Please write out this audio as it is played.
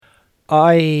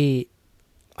I'd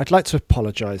like to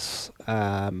apologise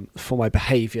for my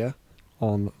behaviour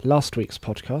on last week's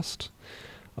podcast.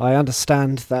 I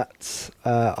understand that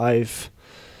I've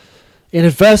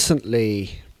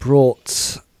inadvertently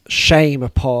brought shame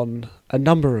upon a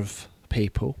number of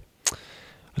people.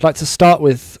 I'd like to start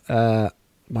with my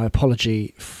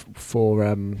apology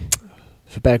for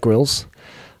Bear Grylls.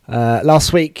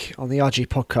 Last week on the RG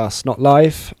podcast, not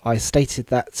live, I stated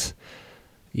that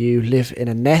you live in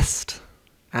a nest,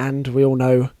 and we all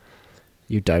know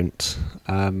you don't.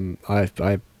 I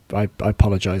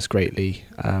apologise greatly.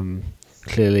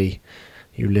 Clearly,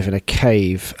 you live in a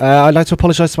cave. I'd like to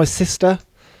apologise to my sister.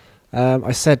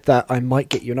 I said that I might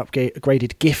get you an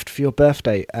upgraded gift for your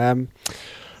birthday.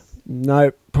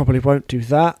 No, probably won't do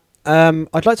that.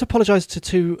 I'd like to apologise to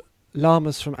two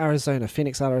llamas from Arizona,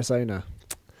 Phoenix, Arizona.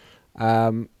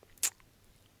 At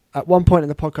one point in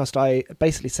the podcast, I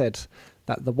basically said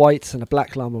that the white and a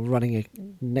black llama were running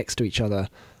next to each other,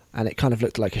 and it kind of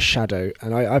looked like a shadow.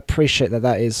 And I appreciate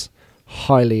that is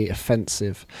highly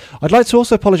offensive. I'd like to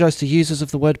also apologise to users of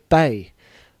the word bay.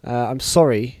 I'm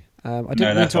sorry. I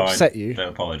didn't mean to upset you. Don't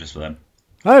apologise for them.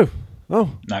 Oh, no.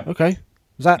 Okay.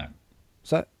 Is that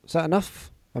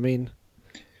enough? I mean,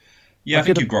 yeah, I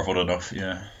think you've groveled enough.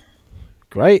 Yeah,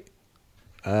 great.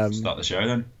 Start the show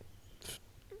then,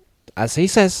 as he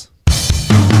says.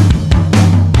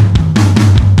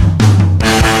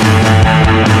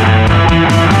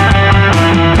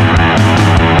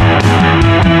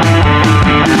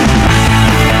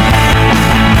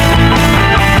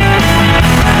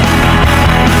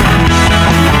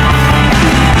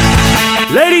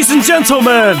 Ladies and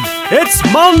gentlemen, it's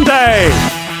Monday.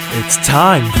 It's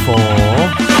time for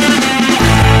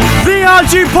the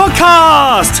RG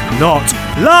Podcast, not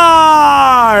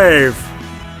live.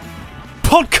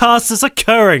 Podcast is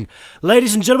occurring.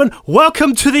 Ladies and gentlemen,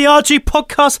 welcome to the RG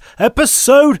Podcast,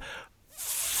 episode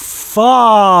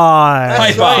 5.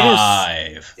 High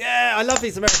five. Yeah, I love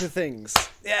these American things.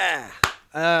 Yeah.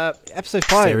 Episode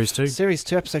 5. Series 2. Series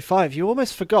 2, episode 5. You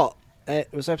almost forgot it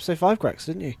was episode 5, Grex,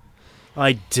 didn't you?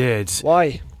 I did.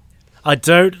 Why? I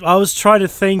was trying to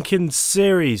think in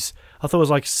series. I thought it was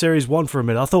like series 1 for a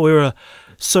minute. I thought we were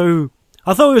still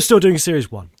doing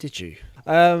series 1. Did you?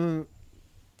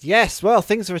 Yes, well,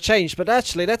 things have changed, but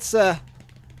actually let's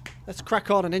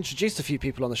crack on and introduce a few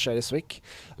people on the show this week.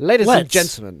 Ladies and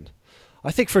gentlemen,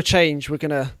 I think for a change we're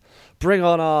going to bring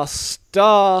on our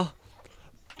star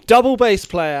double bass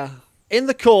player in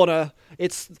the corner.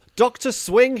 It's Dr.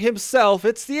 Swing himself.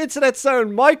 It's the internet's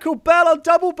own Michael Bell on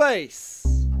double bass.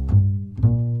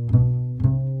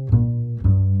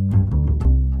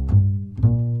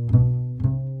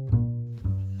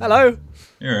 Hello.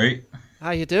 You're right.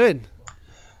 How you doing?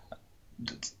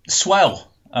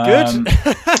 Swell. Good.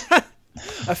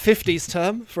 A 50s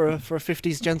term for a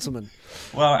 50s gentleman.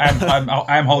 Well,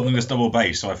 I'm holding this double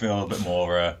bass, so I feel a bit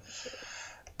more. A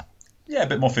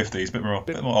bit more 50s, a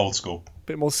bit more old school.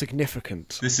 Bit more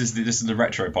significant. This is the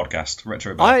retro podcast.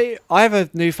 Retro. I have a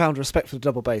newfound respect for the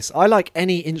double bass. I like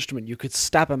any instrument you could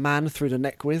stab a man through the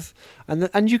neck with,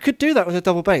 and you could do that with a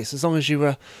double bass as long as you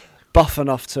were buff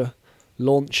enough to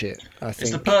launch it. I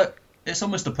think it's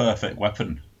almost the perfect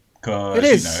weapon because it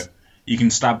is. You can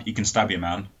stab your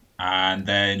man and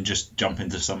then just jump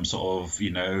into some sort of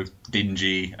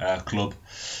dingy club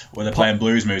where they're playing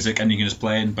blues music, and you can just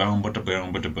play in boom, boom,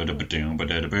 boom, boom, boom,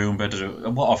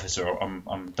 boom. What officer?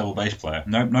 I'm double bass player.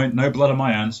 No blood on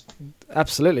my hands.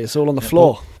 Absolutely, it's all on the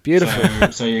floor.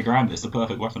 Beautiful. So you're grand. It's the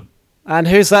perfect weapon. And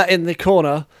who's that in the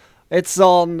corner? It's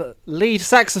on lead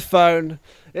saxophone.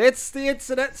 It's the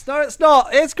internet. No, it's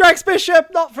not. It's Grex Bishop,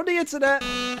 not from the internet.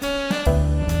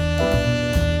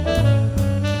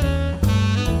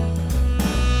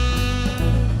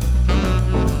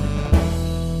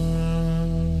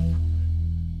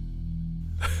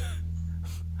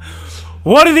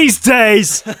 One of these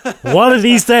days,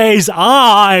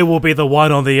 I will be the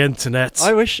one on the internet.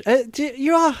 I wish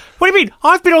you are. What do you mean?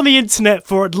 I've been on the internet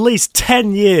for at least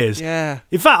 10 years. Yeah.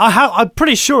 In fact, I'm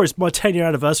pretty sure it's my 10-year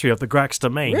anniversary of the Grex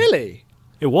domain. Really?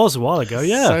 It was a while ago,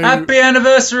 yeah. So, Happy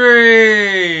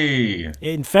anniversary!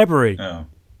 In February. Oh.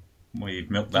 Well,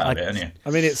 you've milked that a bit, haven't you?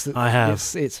 I mean, I have.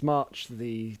 It's March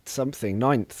the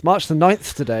 9th. March the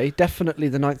 9th today. Definitely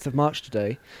the 9th of March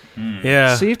today.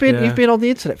 Yeah. So you've been on the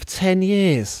internet for 10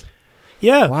 years.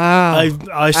 Yeah. Wow.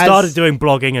 I started doing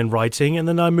blogging and writing, and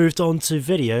then I moved on to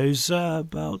videos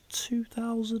about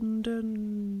 2000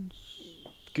 and...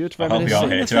 Good I hope you are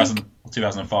reminiscing. here.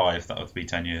 2005, that would be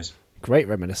 10 years. Great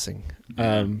reminiscing.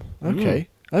 Okay.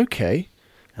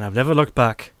 And I've never looked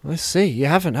back. I see. You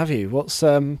haven't, have you?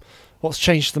 What's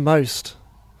changed the most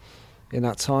in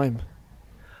that time?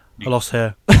 I lost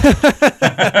hair.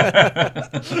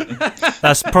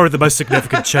 That's probably the most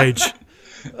significant change.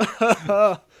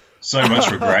 So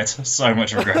much regret. So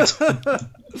much regret.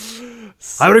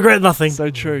 I regret nothing. So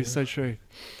true, so true.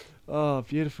 Oh,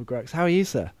 beautiful, Grex. How are you,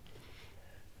 sir?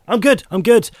 I'm good.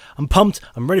 I'm pumped.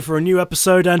 I'm ready for a new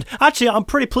episode, and actually, I'm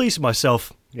pretty pleased with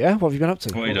myself. Yeah, what have you been up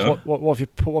to? What are you doing? What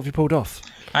have you pulled off?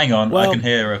 Hang on, Well- I can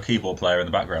hear a keyboard player in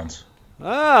the background.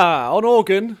 Ah, on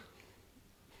organ.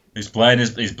 He's blowing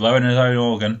his own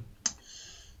organ.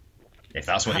 If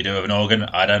that's what you do with an organ,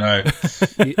 I don't know.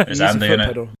 Use a Andy foot in it.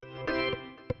 pedal.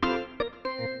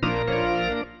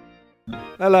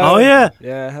 Hello. Oh, yeah.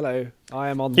 Yeah, hello. I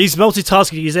am on. He's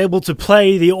multitasking. He's able to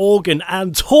play the organ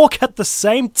and talk at the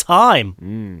same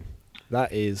time.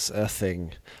 That is a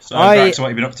thing. So, Grex, what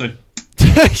have you been up to?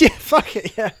 Yeah, fuck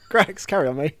it. Yeah, Grex, carry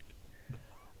on, mate.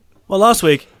 Well, last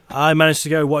week, I managed to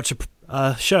go watch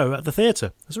a show at the theatre.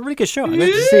 It was a really good show. I went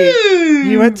to see.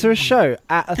 You went to a show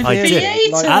at a I theatre.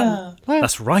 did. Like,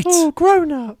 That's right. oh,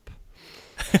 grown up.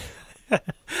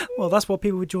 Well, that's what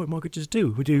people with joint mortgages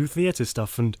do. We do theatre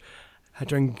stuff and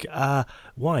drink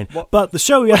wine. But the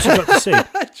show we actually got to see,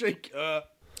 Drink.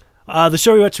 the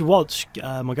show we actually watched,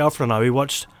 my girlfriend and I, we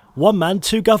watched One Man,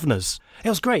 Two Governors. It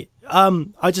was great.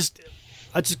 I just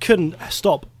couldn't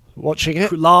stop Watching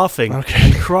it. laughing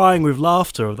Okay. and crying with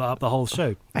laughter the whole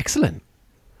show. Excellent.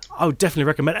 I would definitely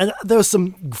recommend. And there was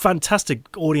some fantastic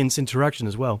audience interaction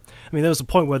as well. I mean, there was a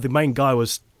point where the main guy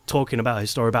was talking about his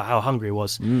story about how hungry he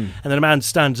was, and then a man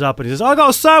stands up and he says, "I got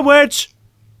a sandwich,"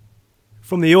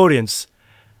 from the audience,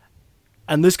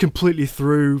 and this completely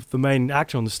threw the main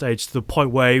actor on the stage to the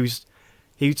point where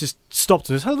he just stopped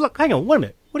and said, "Look, hang on, wait a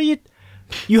minute. What are you?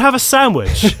 You have a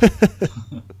sandwich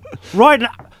right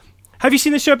now? Have you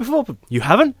seen this show before? You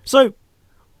haven't. So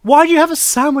why do you have a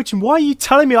sandwich? And why are you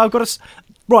telling me I've got a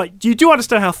right? You do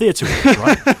understand how theatre works,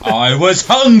 right?" I was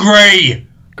hungry!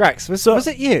 Grex, was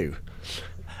it you?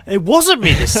 It wasn't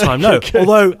me this time, no.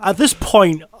 Although at this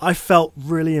point, I felt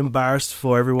really embarrassed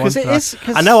for everyone. 'Cause it is-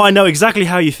 'cause- I know exactly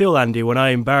how you feel, Andy, when I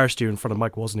embarrassed you in front of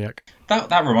Mike Wozniak.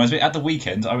 That reminds me, at the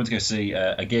weekend, I went to go see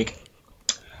a gig.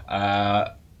 I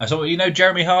saw, you know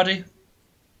Jeremy Hardy?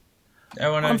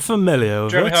 Everyone know? I'm familiar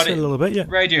with Jeremy it Hardy, a little bit, yeah.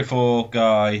 Radio 4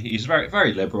 guy. He's very,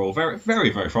 very liberal, very, very,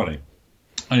 very funny.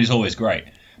 And he's always great.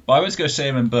 But I went to go see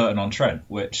him in Burton-on-Trent,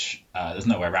 which there's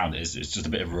no way around it. It's just a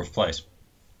bit of a rough place.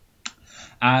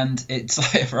 And it's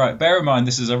like, right, bear in mind,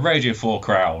 this is a Radio 4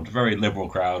 crowd, very liberal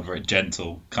crowd, very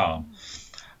gentle, calm.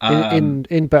 In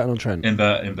Burton-on-Trent. In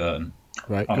Burton.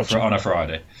 Right. On Gotcha. a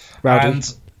Friday. Rowdy.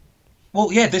 And,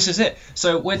 well, yeah, this is it.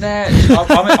 So we're there.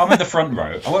 I'm in the front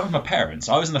row. I went with my parents.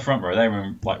 I was in the front row. They were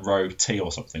in like row T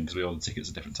or something because we ordered tickets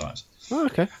at different times. Oh,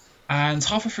 okay. And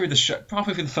halfway through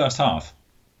the first half,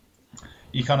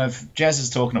 you kind of Jez is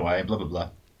talking away, blah blah blah,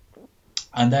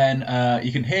 and then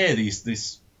you can hear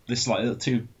this like little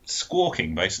two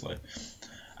squawking basically,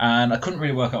 and I couldn't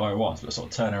really work out where it was, but I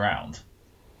sort of turn around,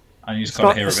 and you just kind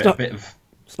of hear a bit of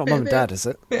It's not mum and dad, is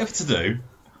it? bit of to do,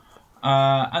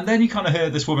 and then you kind of hear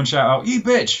this woman shout out, "You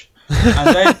bitch!"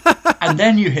 and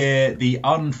then you hear the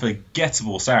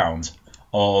unforgettable sound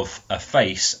of a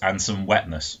face and some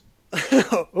wetness.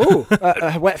 Oh,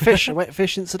 a wet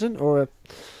fish incident, or a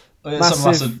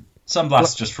massive... Some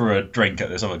lass just threw a drink at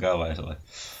this other girl, basically.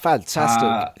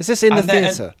 Fantastic. Is this in the and then-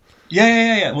 theatre?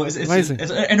 Yeah. Well, it's Amazing.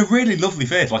 It's in a really lovely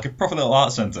theatre, like a proper little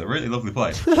art centre, really lovely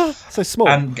place. So small.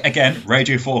 And again,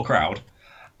 Radio 4 crowd.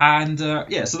 And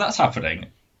so that's happening.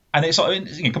 And it sort of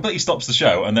completely stops the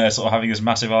show, and they're sort of having this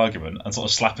massive argument and sort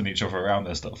of slapping each other around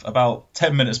and stuff about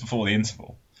 10 minutes before the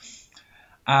interval.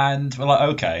 And we're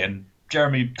like, okay, and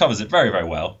Jeremy covers it very, very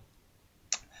well.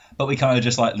 But we kind of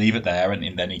just like leave it there,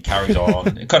 and then he carries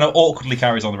on. It kind of awkwardly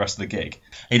carries on the rest of the gig.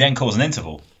 He then calls an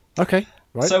interval. Okay,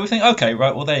 right. So we think, okay,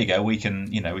 right, well there you go. We can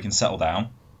settle down,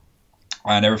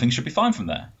 and everything should be fine from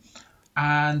there.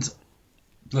 And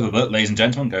blah, blah, blah, ladies and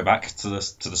gentlemen, go back to the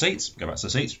seats. Go back to the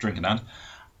seats, drink in hand.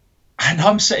 And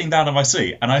I'm sitting down on my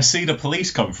seat, and I see the police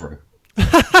come through.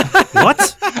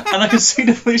 What? And I can see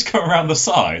the police come around the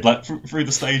side, like through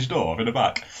the stage door in the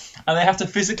back. And they have to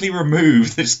physically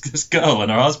remove this girl and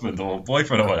her husband or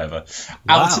boyfriend or whatever.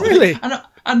 Wow. Out of Really?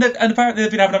 And apparently they've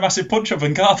been having a massive punch-up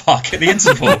in car park at the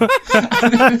interval.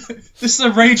 This is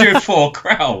a Radio 4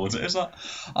 crowd. It's like,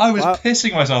 I was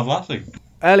pissing myself laughing.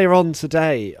 Earlier on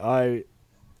today, I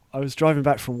was driving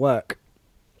back from work,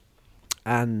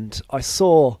 and I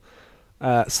saw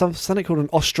something called an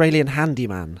Australian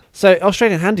Handyman. So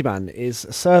Australian Handyman is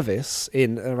a service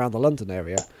in around the London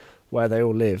area where they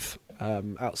all live,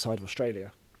 outside of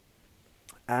Australia.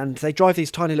 And they drive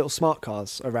these tiny little smart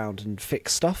cars around and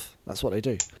fix stuff. That's what they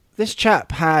do. This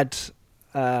chap had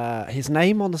his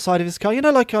name on the side of his car. You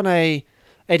know, like on a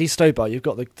Eddie Stowbar, you've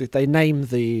got they name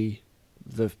the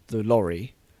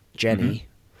lorry Jenny,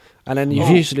 and then you've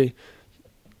usually.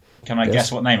 Can I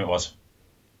guess what name it was?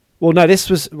 Well, no. This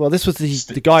was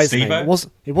the guy's Steve-o? name.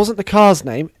 It wasn't the car's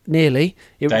name. Nearly.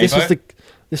 This was Davo?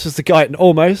 this was the guy.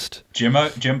 Almost. Jimbo?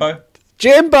 Jimbo.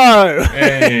 Yeah.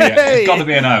 It's got to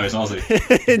be an O. It's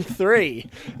Aussie. in three.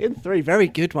 Very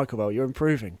good, Michael Bell. You're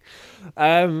improving.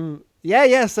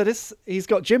 Yeah. So he's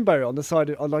got Jimbo on his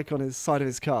side of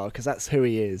his car because that's who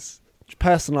he is.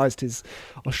 Personalised his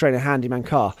Australian handyman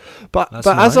car. But That's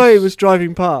as nice. I was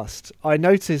driving past, I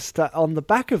noticed that on the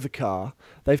back of the car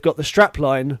they've got the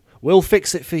strapline, "We'll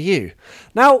fix it for you."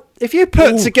 Now, if you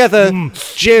put together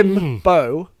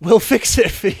Jimbo, "We'll fix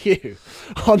it for you"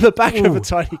 on the back of a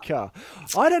tiny car,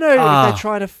 I don't know if they're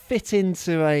trying to fit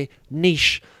into a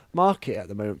niche market at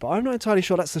the moment, but I'm not entirely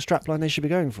sure that's the strapline they should be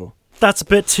going for. That's a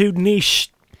bit too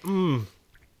niche. What do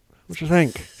you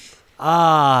think?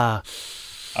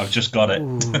 I've just got it.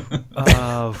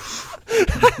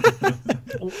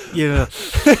 Yeah.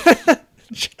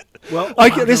 Well,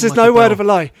 This is no word of a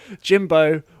lie.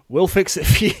 Jimbo, "We'll fix it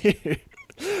for you."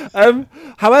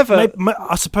 However,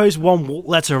 I suppose one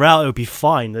letter out, it would be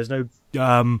fine. There's no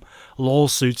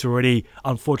lawsuits or any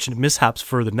unfortunate mishaps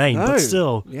for the name, but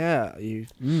still, yeah,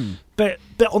 bit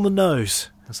on the nose.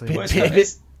 That's Well,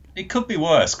 it could be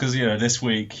worse because this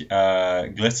week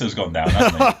Glitter's gone down,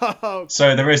 hasn't he?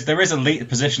 So there is a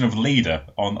position of leader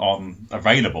on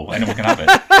available. Anyone can have it.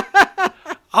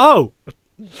 Oh,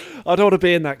 I don't want to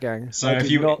be in that gang. So I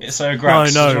do not.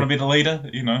 Grax, No. do you want to be the leader?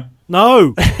 no,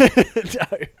 No.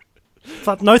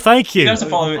 no, thank you. You don't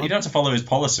have to follow his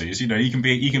policies. You can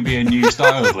be a new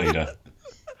style of leader.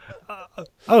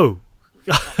 Oh,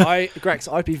 Grex,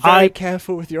 I'd be very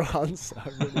careful with your answer.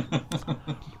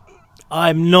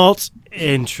 I'm not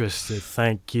interested.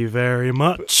 Thank you very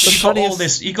much. You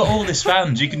got all this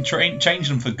fans. You can change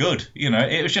them for good.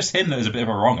 It was just him that was a bit of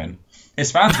a wrong'un.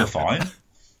 His fans were fine.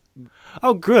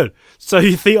 Oh, good. So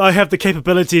you think I have the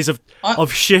capabilities of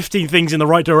shifting things in the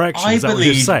right direction? Is that what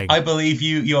you're saying? I believe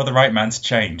you are the right man to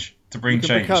change, to bring You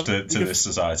change could to become- this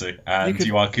society, and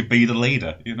you could be the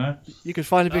leader. You could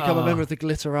finally become a member of the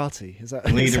Glitterati. Is that The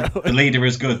leader, is that what- the leader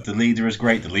is good. The leader is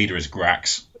great. The leader is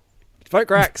Grax. Vote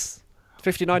Grex.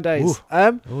 59 days.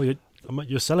 Oh, you're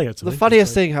selling it to me. The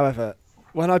funniest thing, however,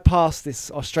 when I passed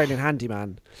this Australian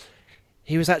handyman,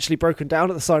 he was actually broken down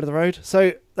at the side of the road.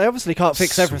 So they obviously can't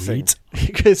fix everything.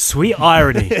 Because Sweet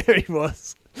irony. here he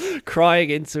was, crying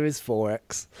into his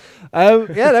 4X.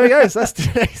 Yeah, there we go. So that's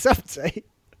today's update.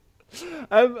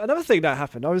 Another thing that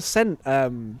happened, I was sent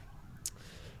something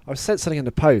in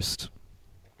the post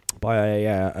by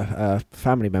a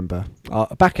family member,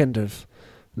 back end of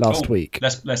last week.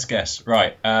 Let's guess.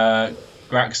 Right,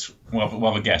 Grax. We'll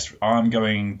have a guess. I'm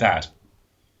going Dad.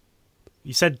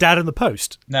 You said dad in the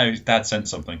post. No, Dad sent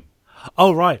something.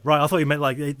 Oh, right. I thought you meant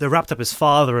like they wrapped up his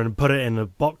father and put it in a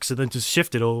box and then just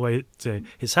shifted all the way to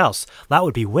his house. That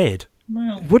would be weird.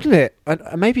 Well, Wouldn't it? And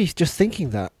maybe he's just thinking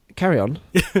that. Carry on.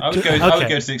 I would go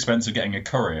to the expense of getting a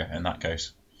courier in that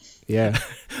case. Yeah.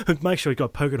 Make sure he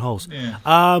got poking holes. Yeah.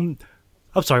 I'm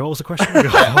sorry, what was the question?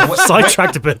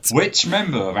 Sidetracked a bit. Which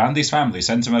member of Andy's family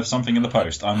sent him something in the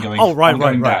post? I'm going. Oh, right.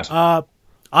 Dad.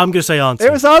 I'm going to say auntie.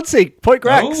 It was Auntie. Point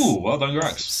Grex. Oh, well done,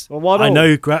 Grax. Well, why not?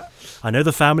 I know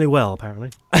the family well,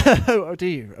 apparently. Oh, do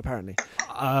you? Apparently.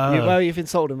 You've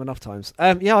insulted him enough times.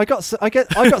 Yeah, I got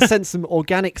sent some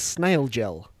organic snail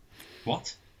gel.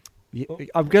 What?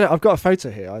 I've got a photo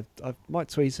here. I might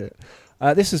tweet it.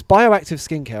 This is Bioactive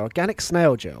Skincare Organic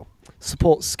Snail Gel.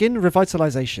 Supports skin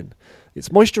revitalization.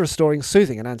 It's moisture restoring,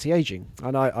 soothing, and anti-aging.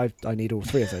 And I need all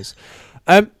three of those.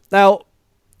 Now,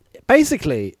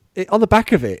 basically, on the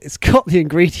back of it, it's got the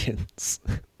ingredients.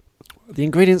 The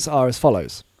ingredients are as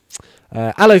follows: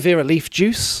 aloe vera leaf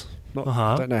juice.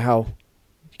 Don't know how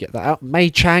you get that out. Mei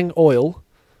Chang oil,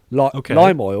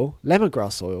 lime oil,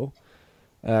 lemongrass oil,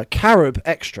 carob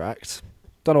extract.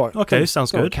 Don't know what. Okay,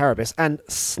 sounds good. Carob is, and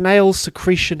snail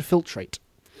secretion filtrate.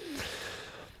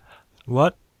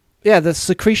 What? Yeah, the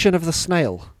secretion of the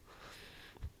snail.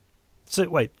 So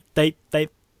wait, they're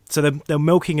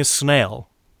milking a snail.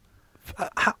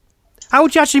 How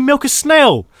would you actually milk a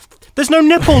snail? There's no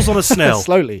nipples on a snail.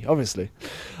 Slowly, obviously.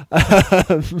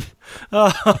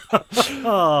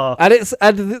 Oh.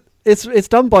 And it's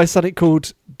done by something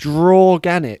called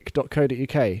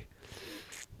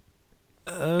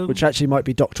drawganic.co.uk, which actually might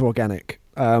be Dr. Organic.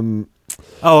 Oh,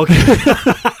 okay.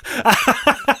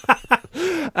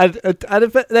 And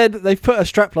then they've put a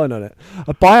strapline on it: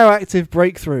 a bioactive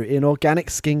breakthrough in organic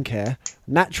skincare,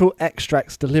 natural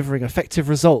extracts delivering effective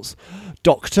results.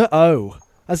 Dr. O.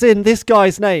 As in, this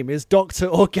guy's name is Dr.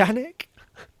 Organic.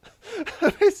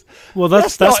 Well,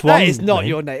 that's that one. is not name.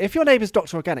 your name. If your name is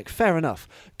Dr. Organic, fair enough.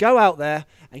 Go out there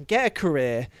and get a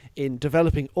career in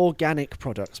developing organic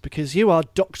products because you are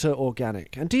Dr.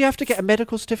 Organic. And do you have to get a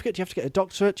medical certificate? Do you have to get a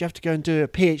doctorate? Do you have to go and do a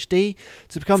PhD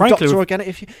to become Frankly, Dr.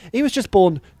 Organic? He was just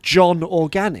born John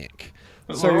Organic.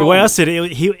 So The way I said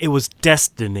it, it was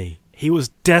destiny. He was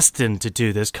destined to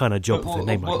do this kind of job But with a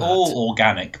name like we're that. all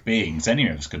organic beings. Any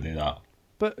of us could do that.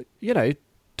 But, you know,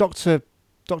 Dr.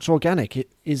 Organic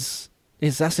is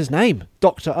that's his name,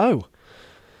 Dr. O.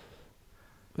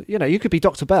 But, you know, you could be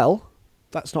Dr. Bell.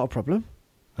 That's not a problem.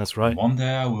 That's right. One day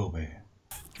I will be.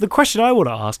 The question I want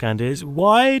to ask, Andy, is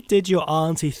why did your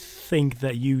auntie think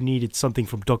that you needed something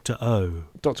from Dr. O?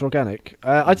 Dr. Organic.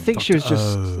 I think she was Dr.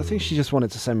 just. O. I think she just wanted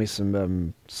to send me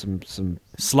some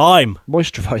Slime.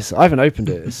 moisturizer. I haven't opened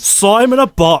it. Slime in a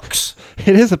box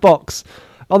It is a box.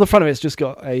 On the front of it's just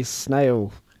got a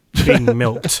snail. being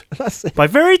milked That's it. by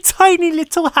very tiny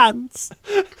little hands.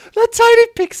 The tiny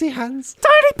pixie hands.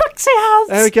 Tiny pixie hands.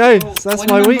 There we go. Well, So that's when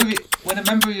my a member week. of when a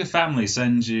member of your family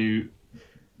sends you,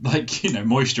 like, you know,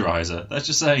 moisturiser, that's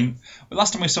just saying, well,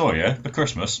 last time we saw you for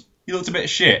Christmas, you looked a bit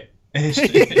shit.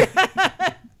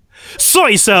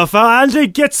 Sort yourself out, Andy.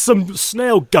 Get some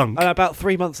snail gunk. And about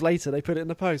 3 months later, they put it in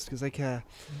the post because they care.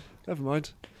 Never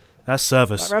mind. That's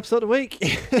service. That wraps up the week.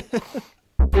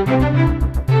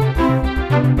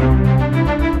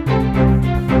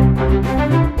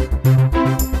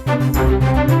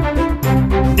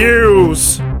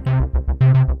 News.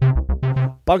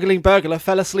 Bungling burglar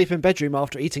fell asleep in bedroom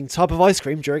after eating tub of ice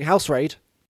cream during house raid.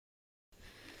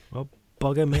 Well,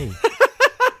 bugger me.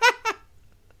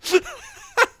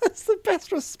 That's the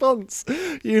best response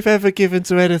you've ever given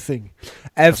to anything.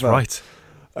 Ever. That's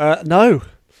right. No.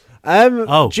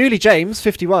 Oh. Julie James,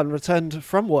 51, returned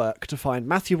from work to find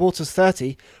Matthew Waters,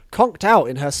 30, conked out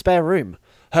in her spare room.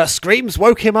 Her screams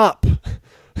woke him up.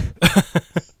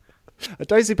 A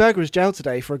dozy burglar was jailed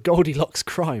today for a Goldilocks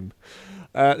crime.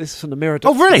 This is from the Mirror.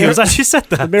 Oh, really? He was actually said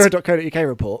that. The Mirror.co.uk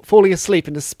report. Falling asleep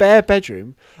in the spare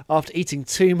bedroom after eating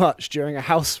too much during a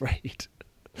house raid.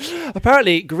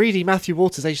 Apparently, greedy Matthew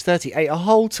Waters, age 30, ate a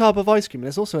whole tub of ice cream. And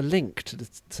there's also a link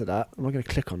to that. I'm going to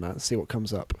click on that and see what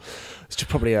comes up. It's just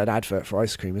probably an advert for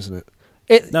ice cream, isn't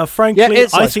it? Now, frankly,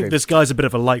 it's I ice think cream. this guy's a bit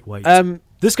of a lightweight.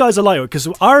 This guy's a lightweight because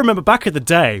I remember back in the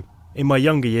day, in my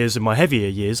younger years, in my heavier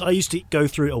years, I used to go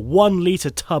through a 1 litre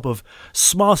tub of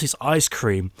Smarties ice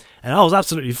cream, and I was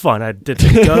absolutely fine. I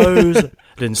didn't doze,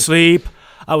 didn't sleep.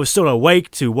 I was still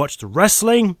awake to watch the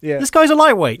wrestling. Yeah. This guy's a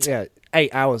lightweight. Yeah,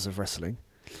 8 hours of wrestling.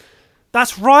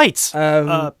 That's right.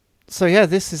 So yeah,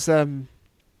 this is.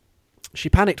 She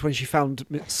panicked when she found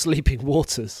sleeping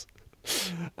Waters,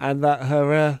 and that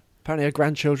her apparently her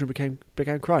grandchildren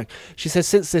began crying. She says,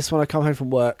 "Since this, when I come home from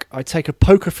work, I take a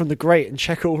poker from the grate and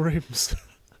check all rooms."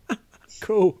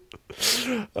 Cool.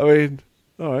 I mean,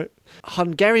 all right.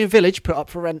 Hungarian village put up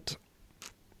for rent.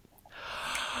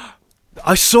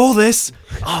 I saw this.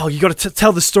 Oh, you got to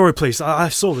tell the story, please. I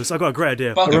saw this. I got a great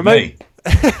idea. Bugger remote- me.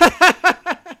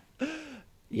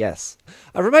 Yes,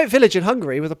 a remote village in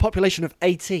Hungary with a population of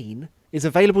 18 is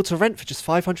available to rent for just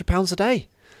 £500 a day.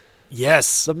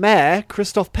 Yes. The mayor,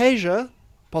 Christoph Peja,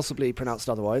 possibly pronounced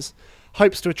otherwise,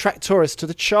 hopes to attract tourists to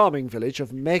the charming village of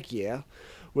Megyer,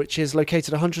 which is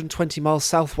located 120 miles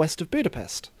southwest of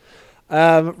Budapest.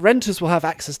 Renters will have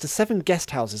access to 7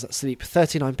 guest houses that sleep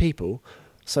 39 people,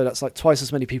 so that's like twice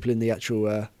as many people in the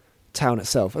actual town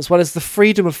itself, as well as the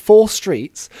freedom of 4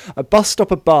 streets, a bus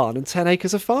stop, a barn, and 10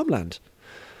 acres of farmland.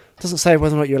 Doesn't say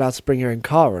whether or not you're allowed to bring your own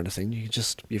car or anything.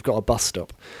 You've got a bus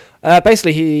stop.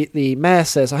 Basically, the mayor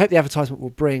says, "I hope the advertisement will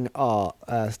bring our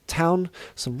town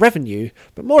some revenue,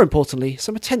 but more importantly,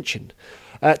 some attention.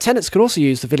 Tenants can also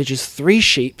use the village's 3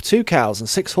 sheep, 2 cows, and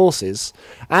 6 horses,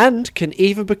 and can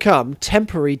even become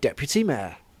temporary deputy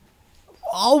mayor."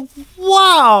 Oh,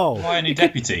 wow. Why any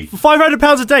deputy? For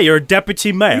 £500 a day, you're a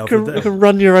deputy mayor. You can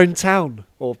run your own town.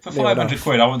 Or For near 500 enough.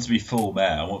 quid, I want to be full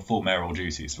mayor. I want full mayoral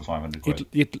duties for 500 quid.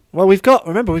 Well, we've got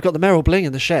the mayoral bling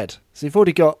in the shed, so you've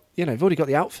already got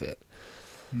the outfit.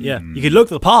 Yeah, you could look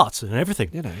the part and everything.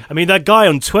 You know. I mean, that guy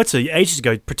on Twitter ages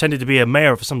ago pretended to be a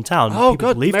mayor of some town. Oh People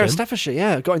God, believed Mayor him. of Staffordshire,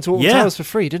 yeah, got into all Yeah. towers for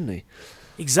free, didn't he?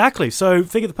 Exactly. So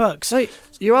think of the perks. So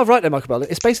you are right there, Michael Bell.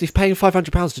 It's basically paying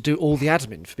 £500 to do all the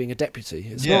admin for being a deputy.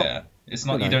 It's not. It's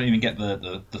not. you You know. don't even get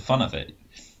the fun of it.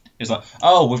 It's like,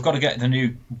 oh, we've got to get the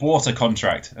new water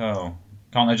contract. Oh,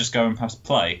 can't I just go and press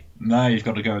play? No, you've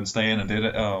got to go and stay in and do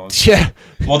it. Oh, Yeah.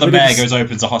 well, the We mayor need to- goes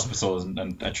open to hospitals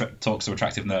and talks to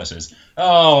attractive nurses.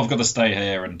 Oh, I've got to stay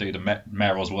here and do the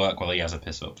mayoral's work while he has a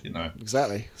piss up. You know.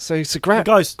 Exactly. So Grax,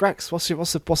 Guys- Grax, what's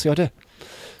the idea?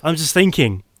 I'm just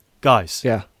thinking, guys.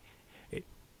 Yeah.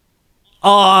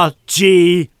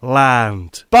 RG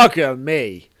Land. Bugger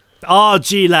me.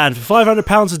 RG Land. For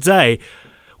 £500 a day,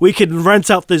 we can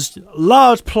rent out this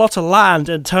large plot of land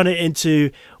and turn it into...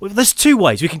 Well, there's two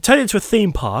ways. We can turn it into a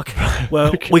theme park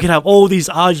where we can have all these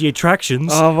RG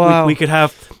attractions. Oh, wow. We could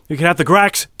have the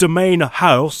Grax Domain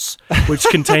House, which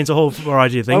contains a whole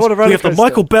variety of things. want a We roller have the coaster.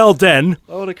 Michael Bell Den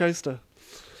I want a coaster.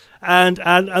 and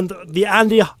the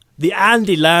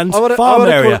Andy Land I want farm to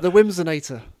call area. it the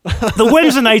Whimsinator. The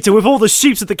Whimsinator with all the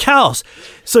sheep and the cows.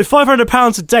 So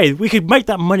 £500 a day, we could make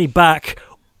that money back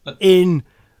in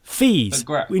fees,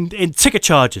 in ticket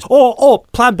charges. Or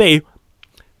plan B,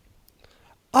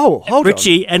 Oh, hold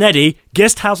Richie and Eddie,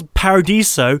 Guest House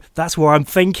Paradiso, that's where I'm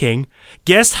thinking.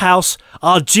 Guest House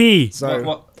RG.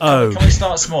 So, Can we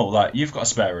start small? Like, you've got a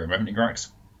spare room, haven't you, Grex?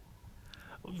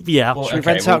 Yeah. Well, should we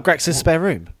rent out Grex's spare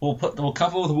room? We'll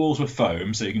cover all the walls with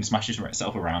foam so you can smash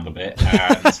yourself around a bit,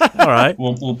 and All right.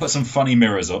 we'll put some funny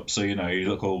mirrors up so you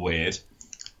look all weird.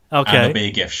 And Okay. there'll be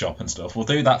a gift shop and stuff. We'll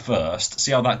do that first.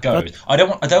 See how that goes. I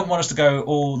don't want us to go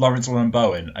all Lawrence Llewellyn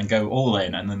Bowen and go all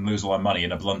in and then lose all our money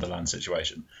in a Blunderland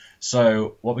situation.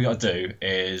 So what we got to do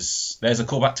is there's a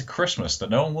callback to Christmas that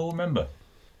no one will remember.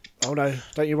 Oh no,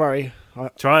 don't you worry.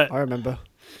 Try it. I remember.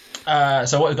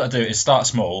 So what we've got to do is start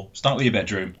small. Start with your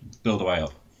bedroom. Build a way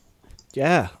up.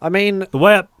 Yeah, I mean, The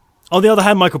way up. On the other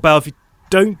hand, Michael Bell, if you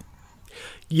don't,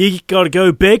 you got to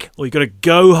go big or you got to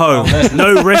go home.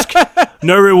 No risk,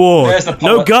 no reward, There's the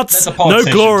no guts, there's the no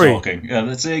politician glory. Talking.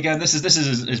 Yeah, see again. This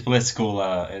is his political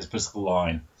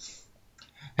line.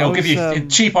 He'll give you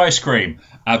cheap ice cream,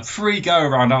 a free go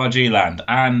around RG Land,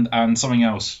 and something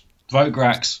else. Vote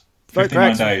Grax. Vote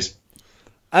 59 Grax. days.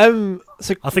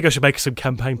 so I think I should make some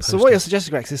campaign posters. so what you're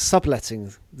suggesting, Grex, is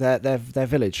subletting their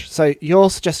village. So you're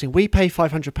suggesting we pay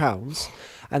 £500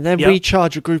 and then Yep. we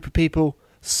charge a group of people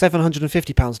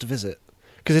 £750 to visit,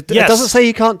 because it Yes. doesn't say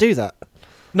you can't do that.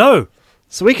 No.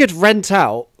 So we could rent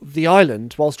out the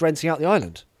island whilst renting out the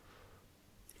island.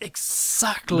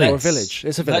 Exactly. Or a village.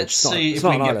 It's a village. Let's It's not- see it's if not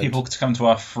we an can get island. people to come to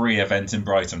our free event in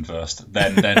Brighton first,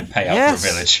 then pay out Yes. for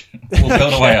a village. We'll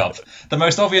build a way up. The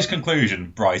most obvious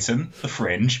conclusion: Brighton, the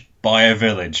Fringe, buy a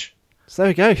village. So there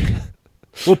we go.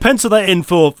 We'll pencil that in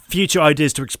for future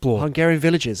ideas to explore. Hungarian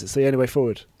villages. It's the only way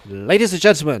forward. Ladies and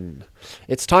gentlemen,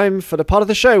 it's time for the part of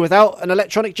the show without an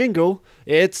electronic jingle.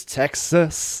 It's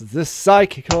Texas, the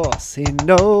psychic horse. He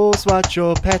knows what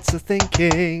your pets are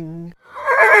thinking.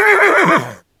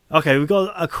 Okay, we've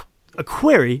got a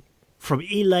query from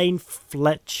Elaine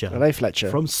Fletcher. Elaine Fletcher.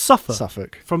 From Suffolk.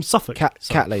 Suffolk. From Suffolk.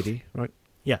 Cat lady, right?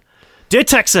 Yeah. Dear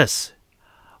Texas,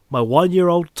 my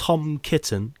 1-year-old Tom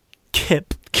kitten,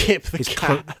 Kip. Kip the It's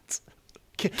cat.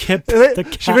 Kip Is it? the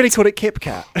cat. She really called it Kip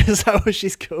Cat. Is that what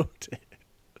she's called it?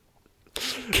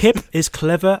 Kip is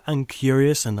clever and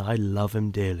curious, and I love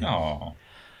him dearly. Oh,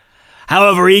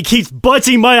 However, he keeps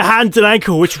biting my hand and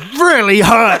ankle, which really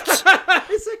hurts.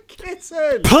 It's a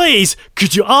kitten. Please,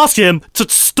 could you ask him to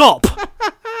stop?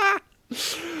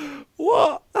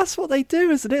 What? That's what they do,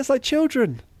 isn't it? It's like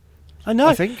children. I know.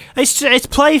 I think. It's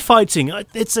play fighting.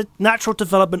 It's a natural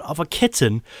development of a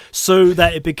kitten so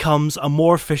that it becomes a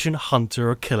more efficient hunter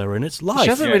or killer in its life. She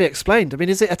hasn't Yeah. really explained. I mean,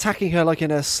 is it attacking her like in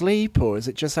her sleep, or is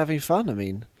it just having fun? I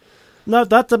mean, No,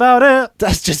 that's about it.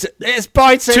 that's just it's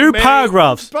biting Two me.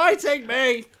 paragraphs. It's biting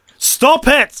me. Stop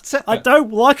it! I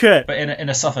don't like it. but in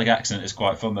a Suffolk accent, it's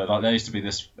quite fun. Though, like there used to be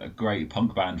this great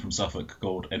punk band from Suffolk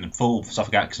called, in full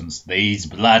Suffolk accents, "These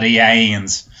Bloody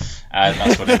Ains," and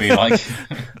that's what it'd be like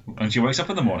when she wakes up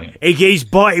in the morning. He keeps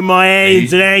biting my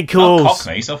hands and ankles. Oh,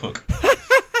 Cockney, Suffolk.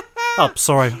 Oh,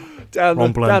 sorry. Down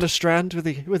Wrong blend. a strand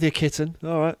with your kitten.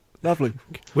 All right, lovely.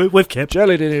 With Kip.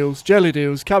 jelly deals,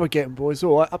 come and get 'em, boys.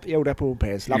 All right, up the old apple and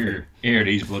pears. Lovely. Here,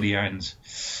 these bloody Ains.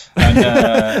 And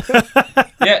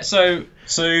yeah, so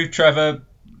Sue, Trevor,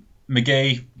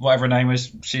 McGee, whatever her name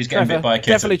was, she's getting bit by a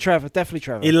kitten. Definitely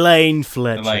Trevor. Elaine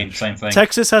Fletcher. Elaine, same thing.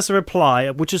 Texas has a reply,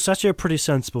 which is actually a pretty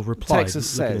sensible reply.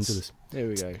 Texas looking into says. this. Here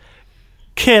we go.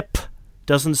 Kip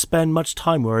doesn't spend much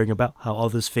time worrying about how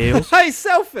others feel. Hey,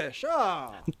 selfish.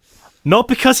 Ah. Not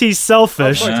because he's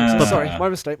selfish. Sorry, my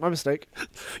mistake.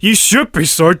 You should be,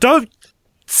 sir. Don't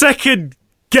second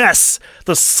guess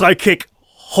the psychic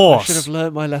I should horse. have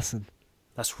learnt my lesson.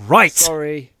 That's right.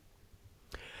 Sorry.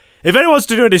 If anyone's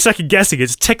to do any second guessing,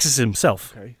 it's Texas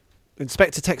himself. Okay.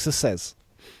 Inspector Texas says.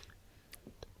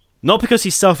 Not because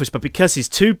he's selfish, but because he's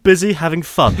too busy having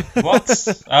fun. What?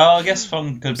 Oh, I guess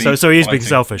fun could be. So he is being fighting.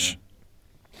 selfish.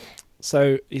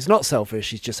 So he's not selfish.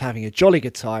 He's just having a jolly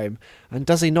good time. And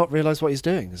does he not realise what he's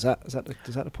doing? Is that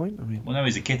the point? I mean, Well, no,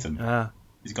 he's a kitten.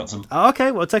 He's got some.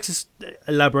 Okay, well, Texas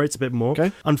elaborates a bit more.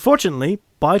 Okay. Unfortunately,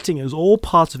 biting is all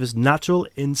part of his natural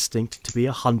instinct to be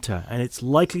a hunter, and it's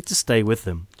likely to stay with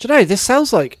him. Do you know, this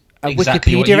sounds like a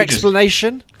Exactly what Wikipedia you just-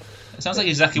 explanation. It sounds like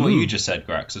exactly what you just said,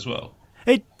 Grax, as well.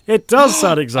 It does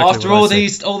sound exactly After what I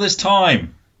said. all this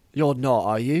time. You're not,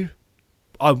 are you?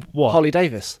 What? Holly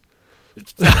Davis.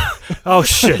 Oh,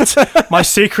 shit. My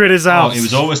secret is out. Oh, it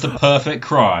was always the perfect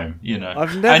crime, you know.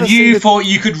 I've never and seen you a- thought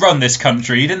you could run this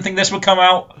country. You didn't think this would come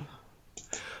out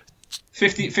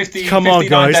 50 Come on, 59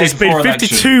 guys. days It's been before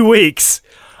 52 election. weeks.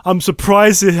 I'm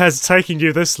surprised it has taken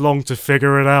you this long to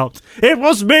figure it out. It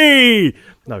was me!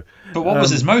 No. But what was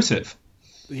his motive?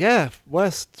 Yeah,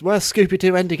 worst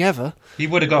Scooby-Doo ending ever. He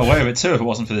would have got away with it too if it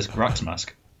wasn't for this Grax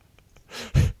mask.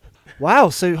 Wow,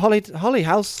 so Holly,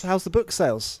 how's the book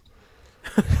sales?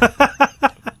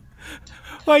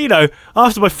 Well, you know,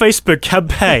 after my Facebook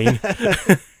campaign,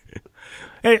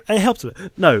 it helped a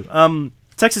bit. No,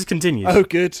 Texas continues. Oh,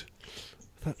 good.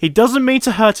 He doesn't mean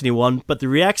to hurt anyone, but the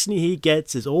reaction he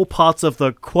gets is all part of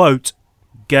the, quote,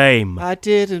 game. I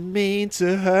didn't mean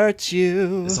to hurt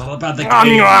you. It's all about the Nom,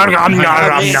 game. nom, nom, nom,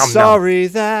 I'm nom. sorry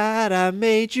that I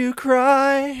made you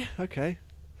cry. Okay.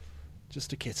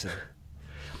 Just a kitten.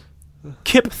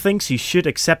 Kip thinks you should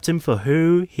accept him for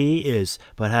who he is,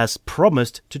 but has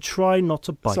promised to try not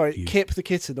to bite Sorry, you. Kip the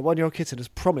kitten, the one-year-old kitten, has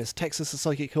promised Texas the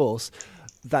psychic horse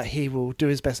that he will do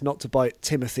his best not to bite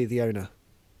Timothy the owner.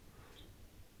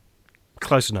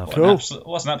 Close enough. Cool.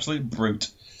 What's an absolute brute.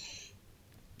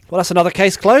 Well, that's another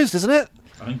case closed, isn't it?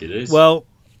 I think it is. Well,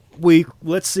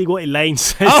 let's see what Elaine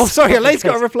says. Oh, sorry, Elaine's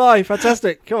got a reply.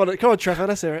 Fantastic. Come on, Trevor,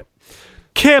 let's hear it.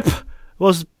 Kip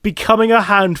was becoming a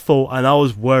handful, and I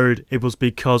was worried it was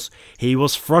because he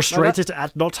was frustrated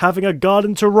at not having a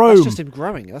garden to roam. That's just him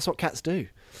growing. That's what cats do.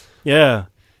 Yeah,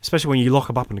 especially when you lock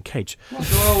him up in a cage.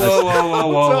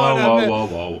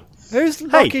 Whoa. Who's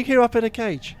locking you up in a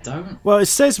cage? Don't. Well, it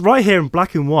says right here in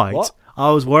black and white, What? I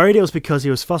was worried it was because he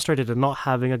was frustrated at not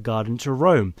having a garden to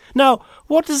roam. Now,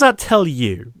 what does that tell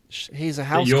you? He's a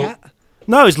house You're- cat?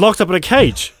 No, he's locked up in a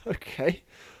cage. Okay.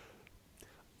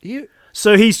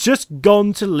 So he's just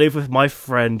gone to live with my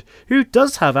friend, who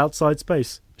does have outside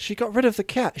space. She got rid of the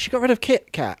cat. She got rid of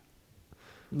Kit Cat.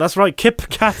 That's right, Kip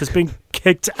Cat has been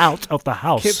kicked out of the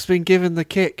house. Kip's been given the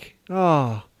kick.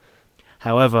 Oh.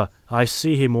 However, I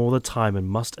see him all the time and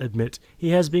must admit he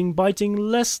has been biting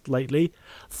less lately.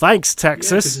 Thanks,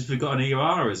 Texas. Because if we got an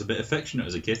ER as a bit affectionate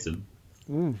as a kitten.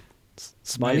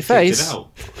 Smiley You'd picked face. it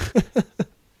out.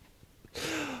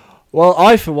 Well,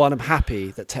 I, for one, am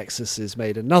happy that Texas has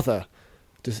made another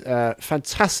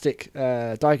fantastic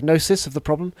diagnosis of the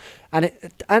problem. And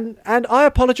I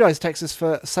apologise, Texas,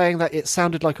 for saying that it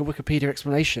sounded like a Wikipedia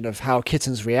explanation of how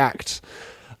kittens react.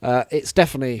 It's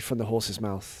definitely from the horse's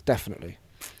mouth. Definitely.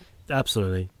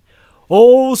 Absolutely.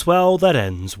 All's well that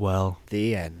ends well.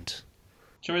 The end.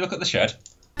 Shall we look at the shed?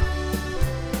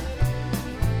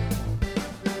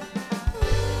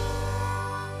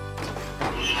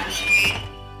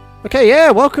 Okay, yeah,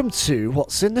 welcome to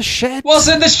What's in the Shed. What's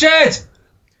in the shed?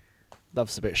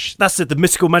 Loves a bit That's it, the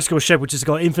mystical magical shed, which has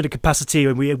got infinite capacity,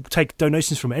 and we take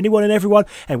donations from anyone and everyone,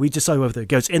 and we decide whether it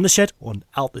goes in the shed or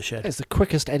out the shed. It's the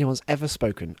quickest anyone's ever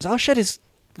spoken. Our shed is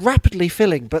rapidly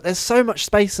filling, but there's so much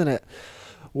space in it.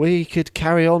 We could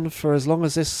carry on for as long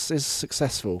as this is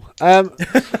successful.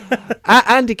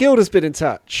 Andy Guild has been in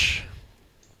touch.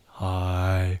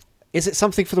 Hi. Is it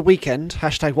something for the weekend?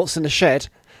 Hashtag What's in the Shed.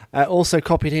 Also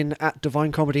copied in at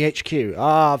Divine Comedy HQ.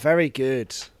 Ah, very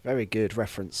good. Very good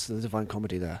reference to the Divine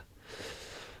Comedy there.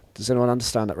 Does anyone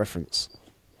understand that reference?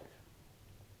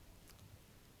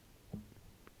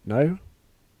 No?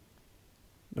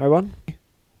 No one?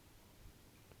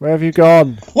 Where have you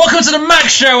gone? Welcome to the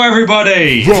Max Show,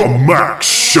 everybody! The Max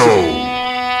Show.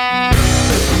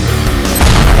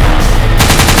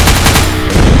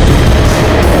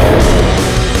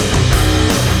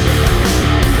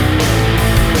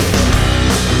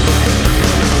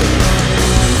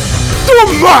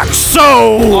 The Max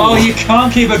Show! Oh, you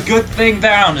can't keep a good thing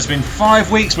down. It's been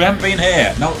 5 weeks. We haven't been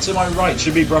here. Now, to my right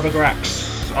should be Brother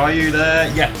Grax. Are you there?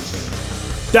 Yes.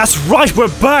 That's right, we're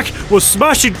back! We're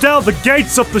smashing down the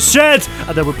gates of the shed!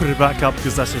 And then we'll put it back up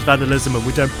because that's just vandalism and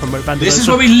we don't promote vandalism. This is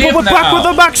where we live But we're now. back with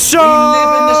the Max Show! We live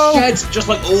in the sheds, just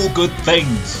like all good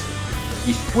things.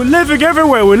 We're living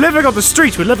everywhere. We're living on the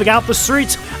street. We're living out the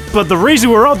street. But the reason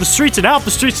we're on the streets and out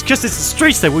the streets is because it's the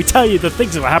streets that we tell you the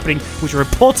things that are happening which are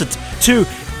important to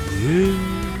you.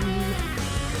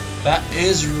 That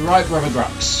is right, Brother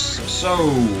Grax. So,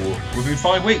 we've been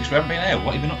 5 weeks. We haven't been here.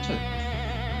 What have you been up to?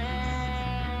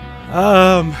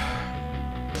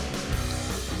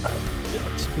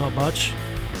 Not much.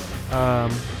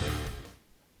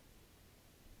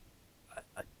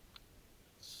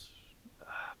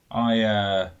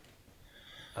 I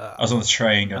was on the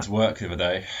train going to work the other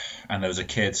day, and there was a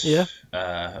kid,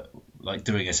 like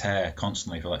doing his hair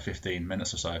constantly for like 15